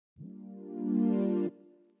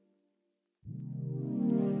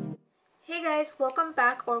Hey guys, welcome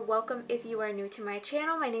back, or welcome if you are new to my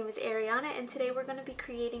channel. My name is Ariana and today we're going to be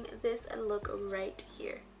creating this look right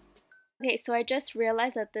here. Okay, so I just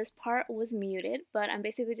realized that this part was muted, but I'm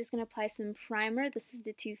basically just going to apply some primer. This is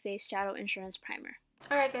the Too Faced Shadow Insurance Primer.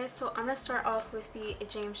 Alright guys, so I'm going to start off with the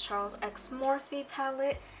James Charles X Morphe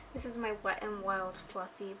palette. This is my Wet n Wild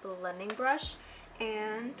Fluffy blending brush,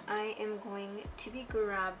 and I am going to be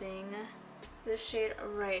grabbing the shade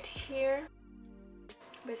right here.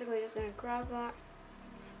 Basically just going to grab that,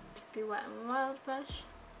 the Wet n Wild brush,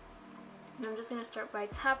 and I'm just going to start by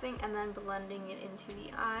tapping and then blending it into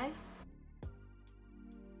the eye.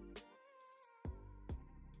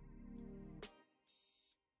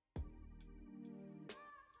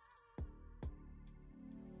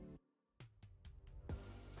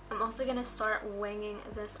 I'm also going to start winging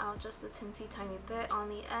this out just a teensy tiny bit on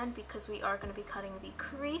the end because we are going to be cutting the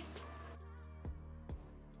crease.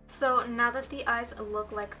 So now that the eyes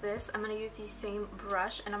look like this, I'm going to use the same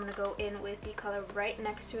brush and I'm going to go in with the color right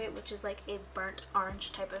next to it, which is like a burnt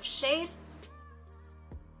orange type of shade.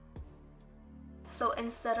 So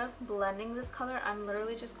instead of blending this color, I'm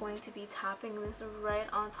literally just going to be tapping this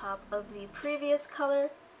right on top of the previous color.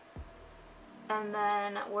 And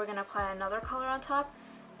then we're going to apply another color on top,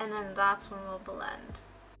 and then that's when we'll blend.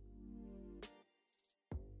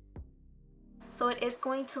 So it is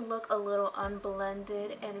going to look a little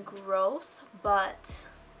unblended and gross, but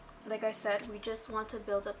like I said, we just want to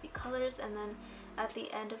build up the colors, and then at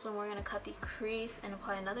the end is when we're going to cut the crease and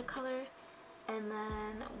apply another color, and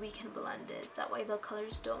then we can blend it. That way the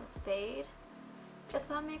colors don't fade. If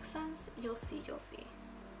that makes sense, you'll see.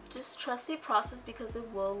 Just trust the process because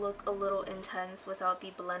it will look a little intense without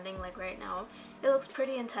the blending. Like right now, it looks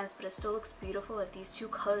pretty intense, but it still looks beautiful. Like these two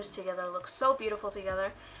colors together look so beautiful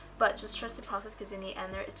together. But just trust the process because in the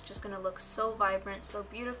end there, it's just going to look so vibrant, so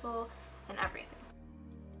beautiful, and everything.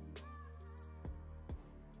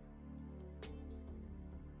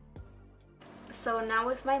 So now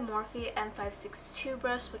with my Morphe M562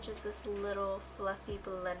 brush, which is this little fluffy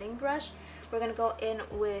blending brush, we're going to go in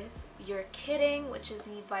with You're Kidding, which is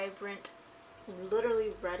the vibrant,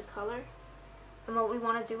 literally red color. And what we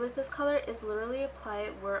want to do with this color is literally apply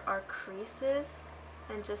it where our crease is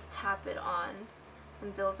and just tap it on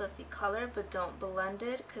and build up the color, but don't blend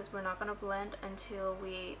it because we're not going to blend until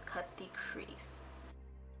we cut the crease.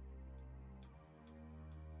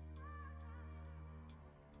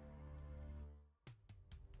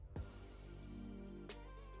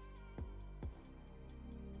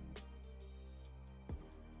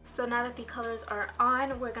 So now that the colors are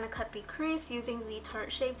on, we're going to cut the crease using the Tarte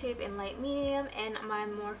Shape Tape in light medium and my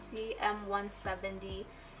Morphe M178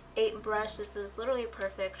 brush. This is literally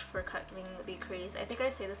perfect for cutting the crease. I think I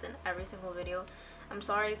say this in every single video. I'm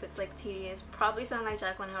sorry if it's like tedious. Probably sound like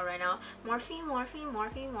Jaclyn Hill right now. Morphe, Morphe,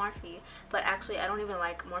 Morphe, Morphe. But actually I don't even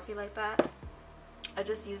like Morphe like that. I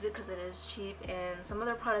just use it because it is cheap and some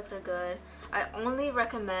other products are good. I only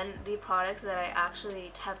recommend the products that I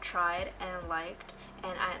actually have tried and liked,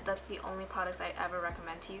 and that's the only products I ever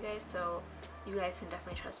recommend to you guys, so you guys can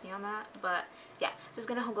definitely trust me on that. But yeah, just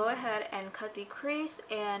gonna go ahead and cut the crease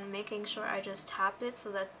and making sure I just tap it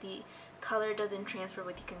so that the color doesn't transfer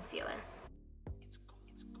with the concealer.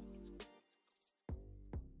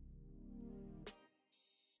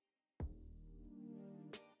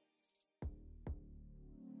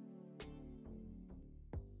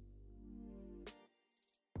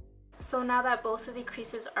 So now that both of the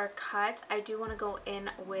creases are cut, I do want to go in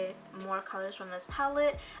with more colors from this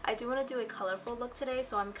palette. I do want to do a colorful look today,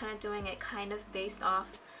 so I'm kind of doing it kind of based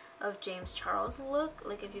off of James Charles' look.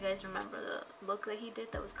 Like if you guys remember the look that he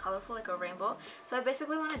did that was colorful, like a rainbow. So I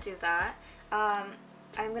basically want to do that. I'm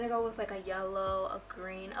going to go with like a yellow, a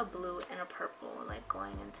green, a blue, and a purple, like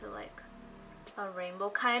going into like a rainbow,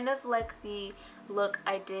 kind of like the look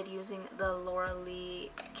I did using the Laura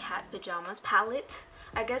Lee Cat Pajamas palette.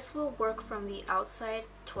 I guess we'll work from the outside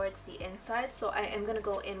towards the inside, so I am going to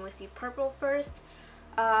go in with the purple first.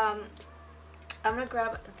 I'm going to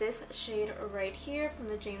grab this shade right here from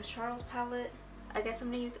the James Charles palette. I guess I'm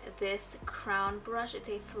going to use this crown brush. It's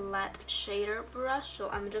a flat shader brush, so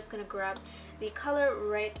I'm just going to grab the color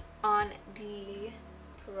right on the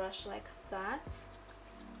brush like that,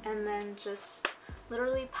 and then just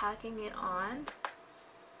literally packing it on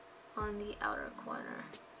the outer corner.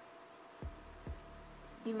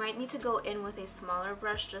 You might need to go in with a smaller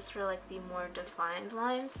brush just for like the more defined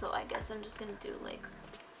lines, so I guess I'm just gonna do like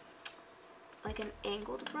an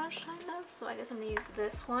angled brush kind of. So I guess I'm gonna use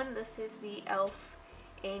this one. This is the e.l.f.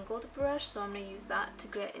 angled brush, so I'm gonna use that to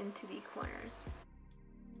get into the corners.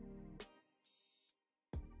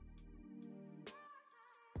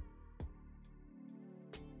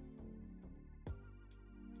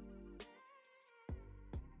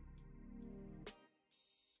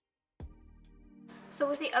 So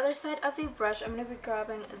with the other side of the brush, I'm going to be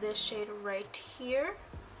grabbing this shade right here.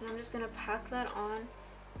 And I'm just going to pack that on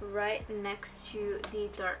right next to the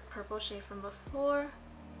dark purple shade from before.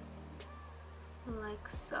 Like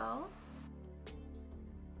so.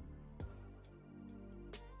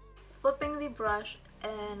 Flipping the brush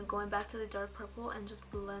and going back to the dark purple and just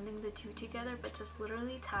blending the two together, but just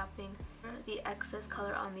literally tapping the excess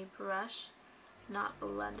color on the brush, not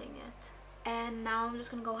blending it. And now I'm just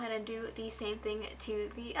going to go ahead and do the same thing to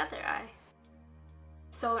the other eye.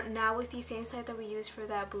 So now with the same side that we used for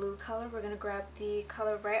that blue color, we're going to grab the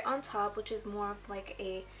color right on top, which is more of like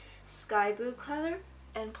a sky blue color,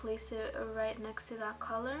 and place it right next to that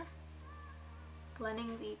color,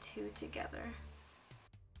 blending the two together.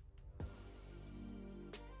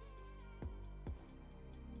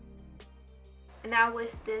 Now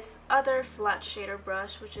with this other flat shader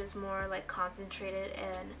brush, which is more like concentrated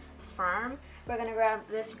and firm, we're going to grab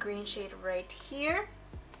this green shade right here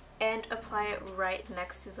and apply it right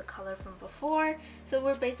next to the color from before. So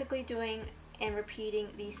we're basically doing and repeating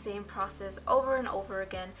the same process over and over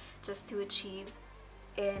again just to achieve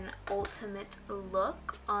an ultimate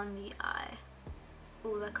look on the eye.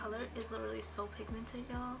 Ooh, that color is literally so pigmented,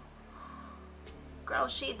 y'all. Girl,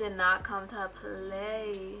 she did not come to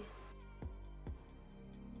play.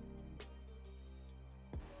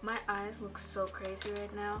 My eyes look so crazy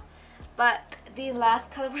right now. But the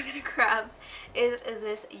last color we're gonna grab is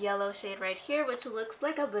this yellow shade right here, which looks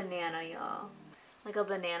like a banana, y'all. Like a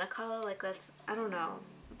banana color, like that's, I don't know.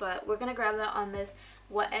 But we're gonna grab that on this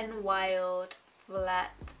Wet n Wild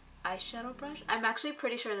flat eyeshadow brush. I'm actually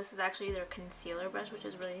pretty sure this is actually their concealer brush, which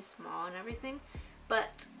is really small and everything.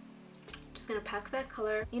 But just gonna pack that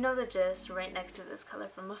color, you know the gist, right next to this color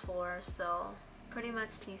from before. So pretty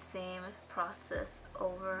much the same process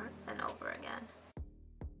over and over again.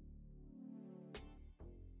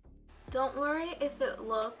 Don't worry if it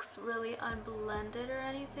looks really unblended or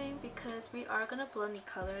anything, because we are going to blend the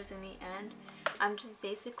colors in the end. I'm just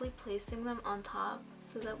basically placing them on top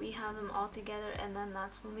so that we have them all together, and then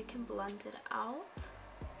that's when we can blend it out.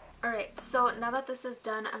 Alright, so now that this is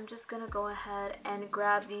done, I'm just going to go ahead and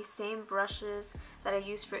grab these same brushes that I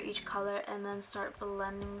used for each color and then start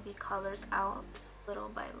blending the colors out little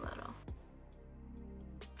by little.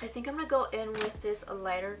 I think I'm going to go in with this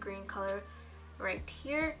lighter green color right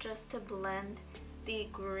here just to blend the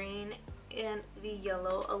green and the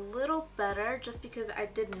yellow a little better, just because I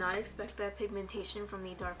did not expect that pigmentation from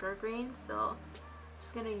the darker green. So I'm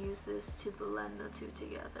just going to use this to blend the two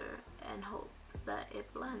together and hope that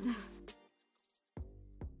it blends.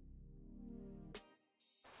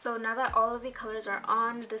 So now that all of the colors are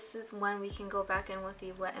on, this is when we can go back in with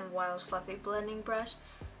the Wet n Wild fluffy blending brush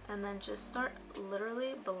and then just start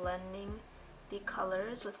literally blending the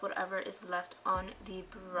colors with whatever is left on the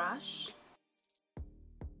brush.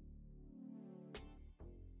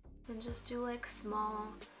 And just do like small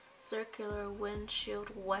circular windshield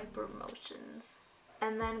wiper motions.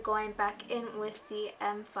 And then going back in with the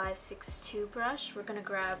M562 brush, we're gonna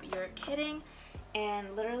grab your kidding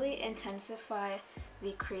and literally intensify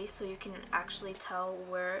the crease so you can actually tell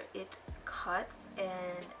where it cuts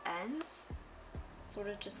and ends. Sort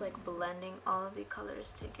of just like blending all of the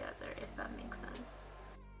colors together, if that makes sense.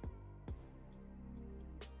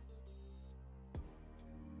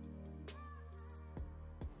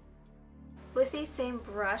 With the same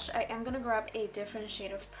brush, I am going to grab a different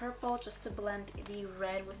shade of purple just to blend the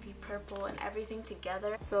red with the purple and everything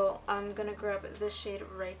together. So I'm going to grab this shade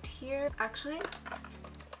right here. Actually,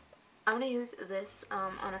 I'm going to use this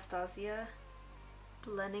Anastasia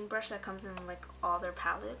blending brush that comes in like all their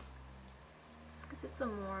palettes. Just because it's a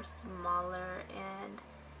more smaller and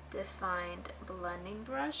defined blending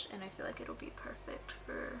brush, and I feel like it'll be perfect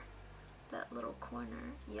for that little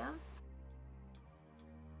corner. Yeah.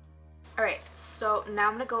 Alright, so now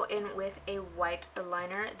I'm going to go in with a white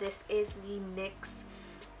liner. This is the NYX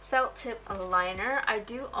Felt Tip Liner. I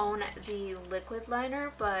do own the liquid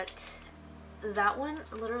liner, but that one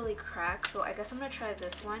literally cracks, so I guess I'm going to try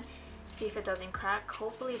this one, see if it doesn't crack.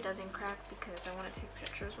 Hopefully it doesn't crack, because I want to take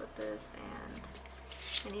pictures with this and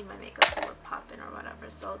I need my makeup to look poppin' or whatever,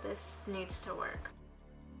 so this needs to work.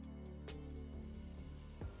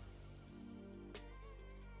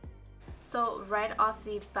 So right off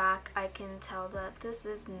the back, I can tell that this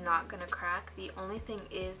is not gonna crack. The only thing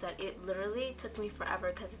is that it literally took me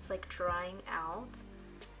forever because it's like drying out.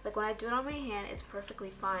 Like when I do it on my hand, it's perfectly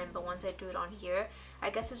fine, but once I do it on here, I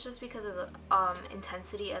guess it's just because of the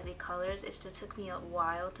intensity of the colors. It just took me a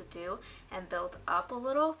while to do and build up a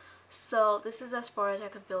little. So this is as far as I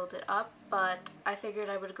could build it up, but I figured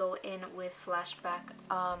I would go in with Flashback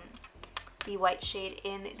the white shade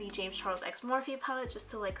in the James Charles X Morphe palette just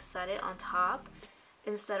to like set it on top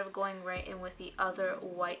instead of going right in with the other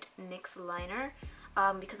white NYX liner.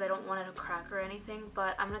 Because I don't want it to crack or anything.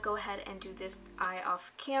 But I'm gonna go ahead and do this eye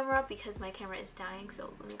off camera because my camera is dying,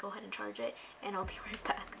 so let me go ahead and charge it and I'll be right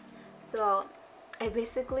back. So I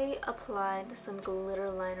basically applied some glitter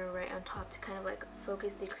liner right on top to kind of like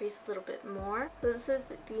focus the crease a little bit more. So this is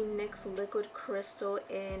the NYX Liquid Crystal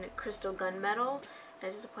in Crystal Gunmetal. I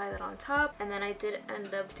just applied that on top, and then I did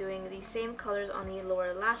end up doing the same colors on the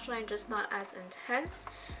lower lash line, just not as intense.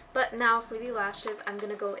 But now for the lashes, I'm going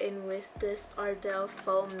to go in with this Ardell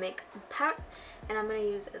Faux Mink pack, and I'm going to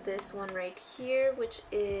use this one right here, which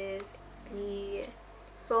is the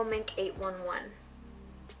Faux Mink 811.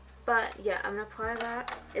 But yeah, I'm going to apply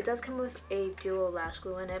that. It does come with a dual lash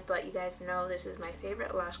glue in it, but you guys know this is my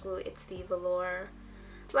favorite lash glue. It's the Velour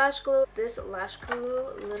lash glue. This lash glue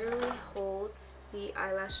literally holds the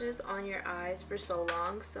eyelashes on your eyes for so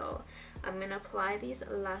long, so I'm gonna apply these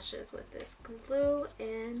lashes with this glue,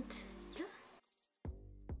 and yeah,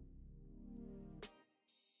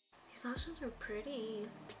 these lashes are pretty.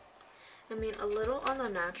 I mean, a little on the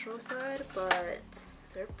natural side, but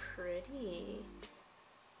they're pretty.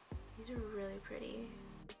 These are really pretty.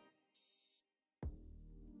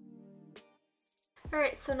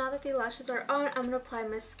 Alright, so now that the lashes are on, I'm going to apply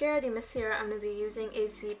mascara. The mascara I'm going to be using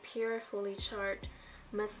is the Pure Fully Charged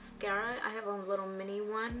mascara. I have a little mini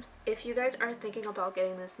one. If you guys are thinking about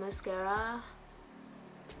getting this mascara,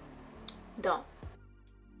 don't.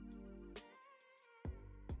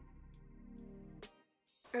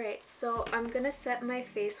 Alright, so I'm going to set my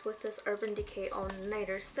face with this Urban Decay All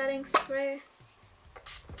Nighter setting spray.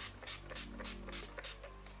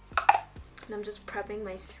 And I'm just prepping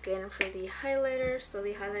my skin for the highlighter. So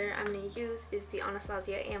the highlighter I'm going to use is the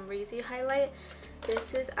Anastasia Amrezy Highlight.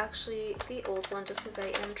 This is actually the old one just because I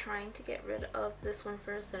am trying to get rid of this one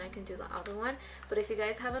first, then I can do the other one. But if you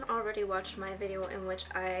guys haven't already watched my video in which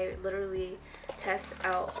I literally test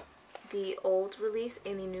out the old release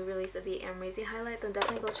and the new release of the Amrezy Highlight, then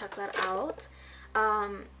definitely go check that out.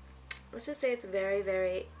 Let's just say it's very,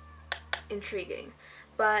 very intriguing.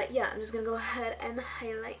 But yeah, I'm just going to go ahead and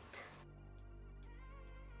highlight.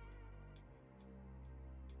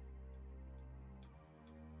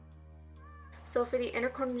 So for the inner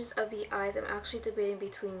corners of the eyes, I'm actually debating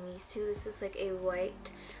between these two. This is like a white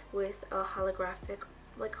with a holographic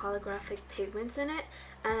pigments in it,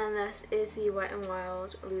 and then this is the Wet n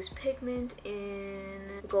Wild loose pigment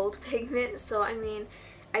in gold pigment. So I mean,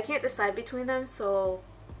 I can't decide between them, so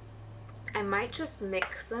I might just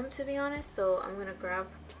mix them, to be honest. So I'm gonna grab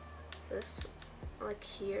this like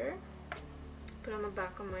here, put it on the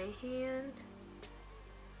back of my hand,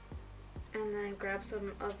 and then grab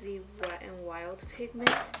some of the Wet n Wild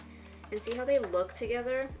pigment and see how they look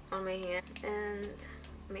together on my hand and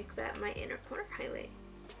make that my inner corner highlight.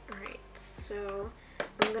 Alright, so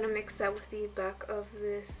I'm gonna mix that with the back of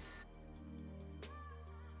this.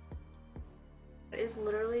 It is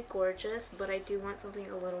literally gorgeous, but I do want something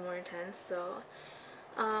a little more intense, so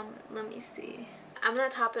let me see. I'm gonna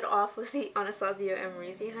top it off with the Anastasia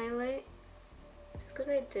Amrezy highlight, just because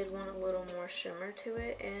I did want a little more shimmer to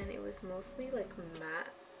it, and it was mostly like matte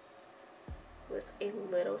with a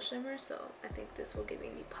little shimmer, so I think this will give me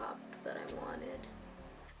the pop that I wanted.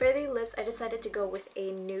 For the lips, I decided to go with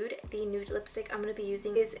a nude. The nude lipstick I'm going to be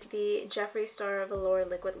using is the Jeffree Star Velour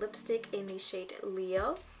liquid lipstick in the shade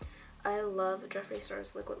Leo. I love Jeffree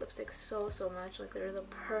Star's liquid lipstick so much. Like, they're the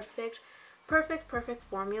perfect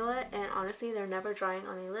formula, and honestly they're never drying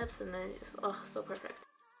on the lips, and then just so perfect.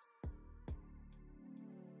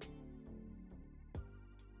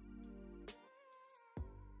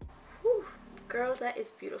 Whew, girl, that is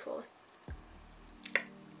beautiful.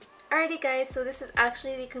 Alrighty guys, so this is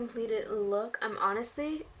actually the completed look. I'm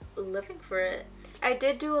honestly living for it. I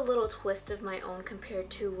did do a little twist of my own compared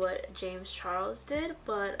to what James Charles did,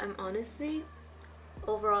 but I'm honestly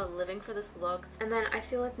overall living for this look. And then I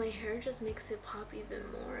feel like my hair just makes it pop even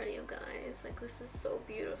more, you guys. Like, this is so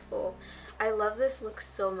beautiful. I love this look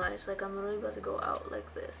so much. Like, I'm literally about to go out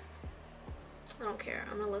like this. I don't care.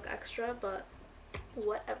 I'm gonna look extra, but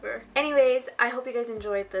whatever. Anyways, I hope you guys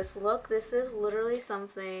enjoyed this look. This is literally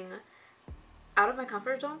something out of my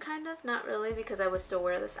comfort zone, kind of. Not really, because I would still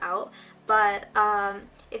wear this out, but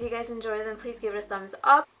if you guys enjoyed, then please give it a thumbs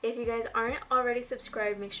up. If you guys aren't already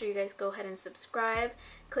subscribed, make sure you guys go ahead and subscribe.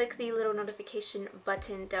 Click the little notification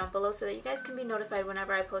button down below so that you guys can be notified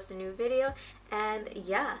whenever I post a new video. And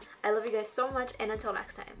yeah, I love you guys so much, and until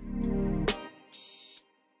next time.